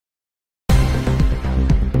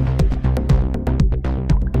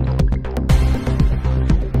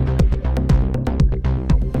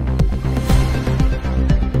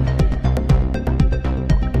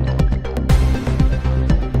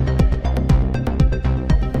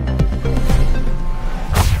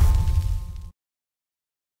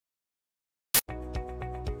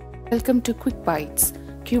Welcome to Quick Bytes,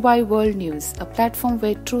 Qvive World News, a platform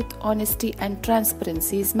where truth, honesty, and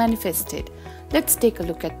transparency is manifested. Let's take a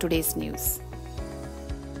look at today's news.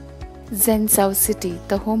 Zhengzhou City,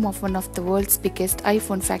 the home of one of the world's biggest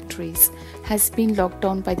iPhone factories, has been locked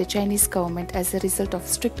down by the Chinese government as a result of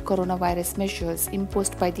strict coronavirus measures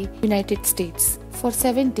imposed by the United States. For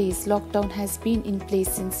 7 days, lockdown has been in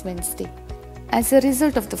place since Wednesday. As a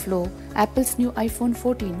result of the flow, Apple's new iPhone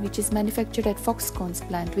 14, which is manufactured at Foxconn's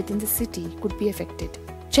plant within the city, could be affected.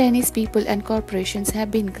 Chinese people and corporations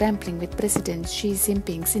have been grappling with President Xi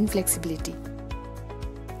Jinping's inflexibility.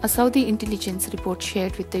 A Saudi intelligence report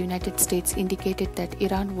shared with the United States indicated that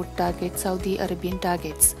Iran would target Saudi Arabian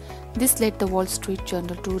targets. This led the Wall Street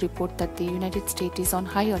Journal to report that the United States is on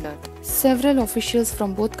high alert. Several officials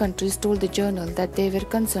from both countries told the journal that they were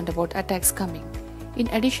concerned about attacks coming. In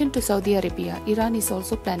addition to Saudi Arabia, Iran is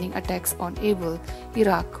also planning attacks on Erbil,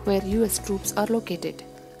 Iraq, where US troops are located.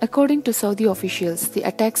 According to Saudi officials, the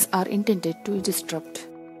attacks are intended to disrupt.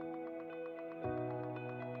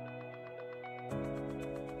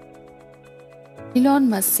 Elon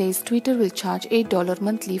Musk says Twitter will charge $8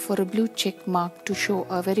 monthly for a blue check mark to show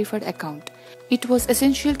a verified account. It was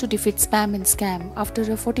essential to defeat spam and scam after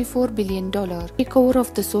a $44 billion takeover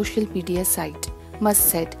of the social media site, Musk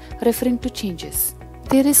said, referring to changes.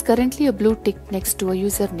 There is currently a blue tick next to a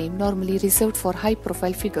username normally reserved for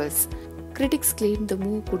high-profile figures. Critics claim the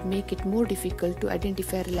move could make it more difficult to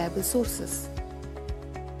identify reliable sources.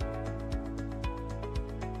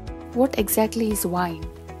 What exactly is Vine?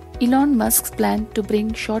 Elon Musk's plan to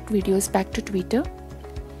bring short videos back to Twitter?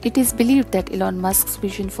 It is believed that Elon Musk's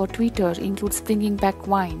vision for Twitter includes bringing back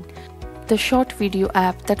Vine, the short video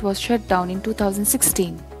app that was shut down in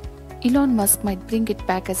 2016. Elon Musk might bring it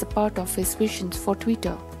back as a part of his visions for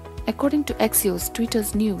Twitter. According to Axios,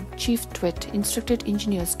 Twitter's new chief tweet instructed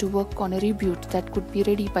engineers to work on a reboot that could be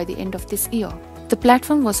ready by the end of this year. The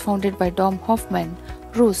platform was founded by Dom Hoffman,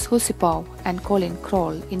 Rose Hosipov, and Colin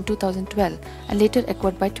Kroll in 2012 and later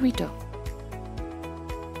acquired by Twitter.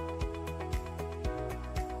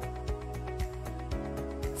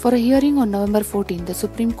 For a hearing on November 14, the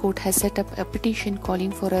Supreme Court has set up a petition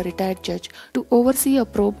calling for a retired judge to oversee a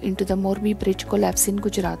probe into the Morbi Bridge collapse in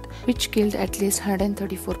Gujarat, which killed at least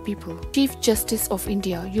 134 people. Chief Justice of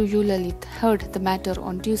India, U. Lalit, heard the matter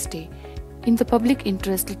on Tuesday. In the public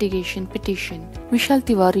interest litigation petition, Vishal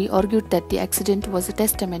Tiwari argued that the accident was a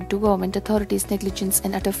testament to government authorities' negligence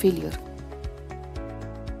and utter failure.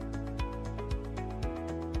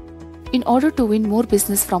 In order to win more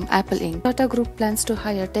business from Apple Inc., Tata Group plans to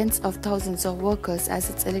hire tens of thousands of workers as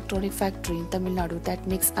its electronic factory in Tamil Nadu that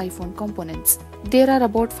makes iPhone components. There are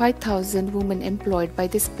about 5,000 women employed by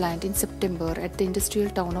this plant in September at the industrial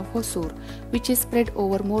town of Hosur, which is spread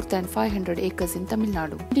over more than 500 acres in Tamil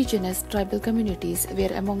Nadu. Indigenous tribal communities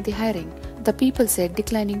were among the hiring, the people said,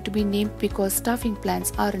 declining to be named because staffing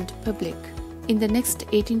plans aren't public. In the next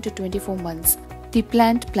 18 to 24 months, the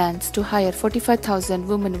plant plans to hire 45,000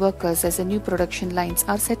 women workers as the new production lines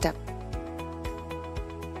are set up.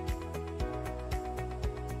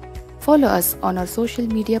 Follow us on our social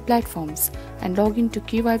media platforms and log in to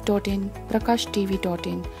qvive.in,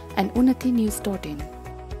 prakashtv.in and unnatinews.in.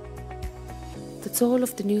 That's all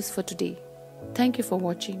of the news for today. Thank you for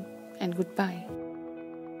watching and goodbye.